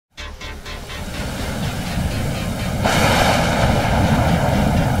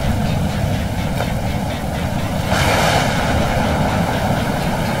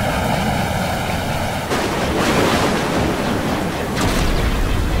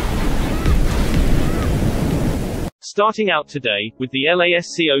Starting out today, with the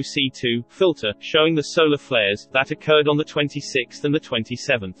LASCOC2 filter, showing the solar flares that occurred on the 26th and the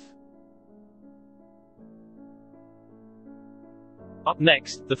 27th. Up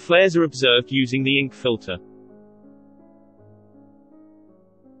next, the flares are observed using the INC filter.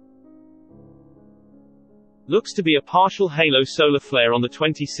 Looks to be a partial halo solar flare on the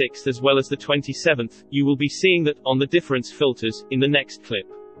 26th as well as the 27th, you will be seeing that, on the difference filters, in the next clip.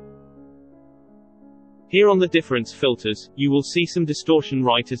 Here on the difference filters, you will see some distortion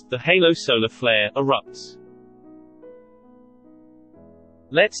right as the halo solar flare erupts.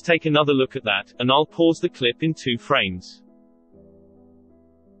 Let's take another look at that, and I'll pause the clip in 2 frames.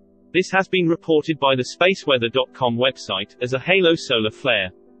 This has been reported by the spaceweather.com website as a halo solar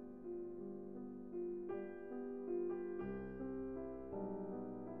flare.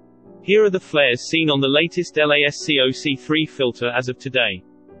 Here are the flares seen on the latest LASCOC3 filter as of today.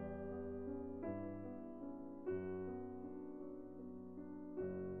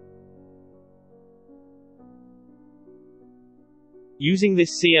 Using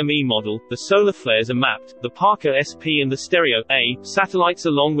this CME model, the solar flares are mapped. The Parker SP and the Stereo A satellites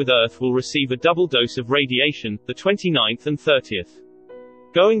along with Earth will receive a double dose of radiation, the 29th and 30th.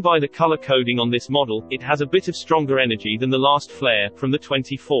 Going by the color coding on this model, it has a bit of stronger energy than the last flare, from the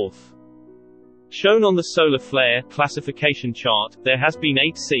 24th. Shown on the solar flare classification chart, there has been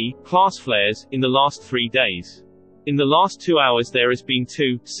 8 C class flares in the last 3 days. In the last 2 hours there has been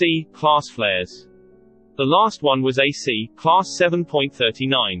 2 C class flares. The last one was AC, class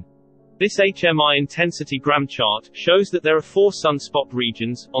 7.39. This HMI intensity gram chart shows that there are 4 sunspot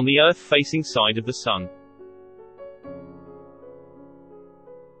regions on the Earth-facing side of the Sun.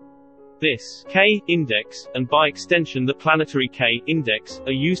 This K index, and by extension the planetary K index,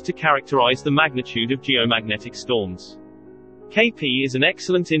 are used to characterize the magnitude of geomagnetic storms. KP is an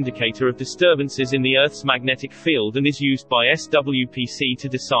excellent indicator of disturbances in the Earth's magnetic field and is used by SWPC to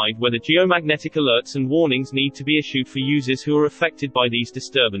decide whether geomagnetic alerts and warnings need to be issued for users who are affected by these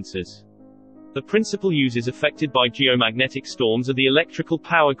disturbances. The principal users affected by geomagnetic storms are the electrical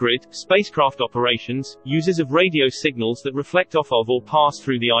power grid, spacecraft operations, users of radio signals that reflect off of or pass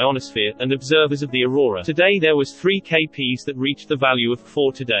through the ionosphere, and observers of the aurora. Today there was 3 KPs that reached the value of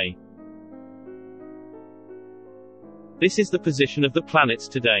 4 today. This is the position of the planets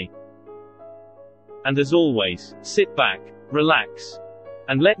today. And as always, sit back, relax,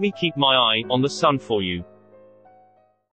 and let me keep my eye on the sun for you.